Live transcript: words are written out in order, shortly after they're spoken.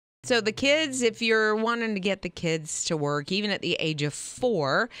So the kids, if you're wanting to get the kids to work, even at the age of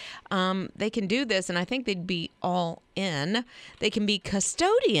 4, they can do this, and I think they'd be all in. They can be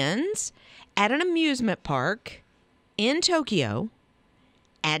custodians at an amusement park in Tokyo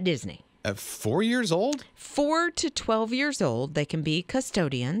at Disney. At 4 years old? 4 to 12 years old, they can be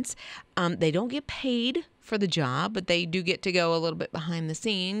custodians. They don't get paid for the job, but they do get to go a little bit behind the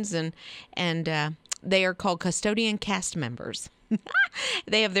scenes, and they are called custodian cast members.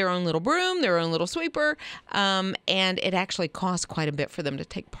 They have their own little broom, their own little sweeper, and it actually costs quite a bit for them to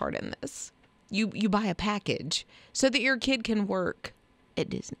take part in this. You buy a package so that your kid can work at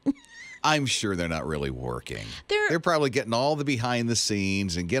Disney. I'm sure they're not really working. They're probably getting all the behind the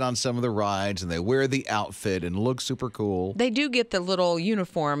scenes and get on some of the rides, and they wear the outfit and look super cool. They do get the little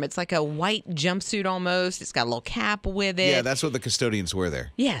uniform. It's like a white jumpsuit almost. It's got a little cap with it. Yeah, that's what the custodians wear there.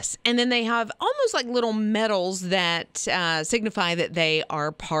 Yes. And then they have almost like little medals that signify that they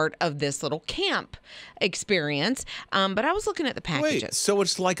are part of this little camp experience. But I was looking at the packages. Wait, so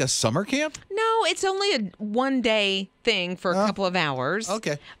it's like a summer camp? No, it's only a one-day thing for a couple of hours.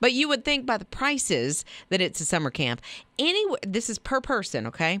 Okay. But you would think by the prices that it's a summer camp. Anyway, this is per person,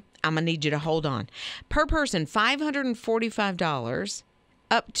 okay? I'm going to need you to hold on. Per person, $545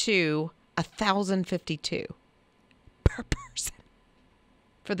 up to $1,052 per person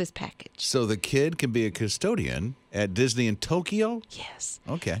for this package. So the kid can be a custodian at Disney in Tokyo? Yes.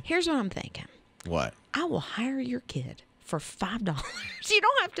 Okay. Here's what I'm thinking. What? I will hire your kid for $5. You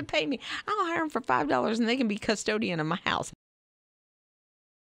don't have to pay me. I'll hire them for $5 and they can be custodian of my house.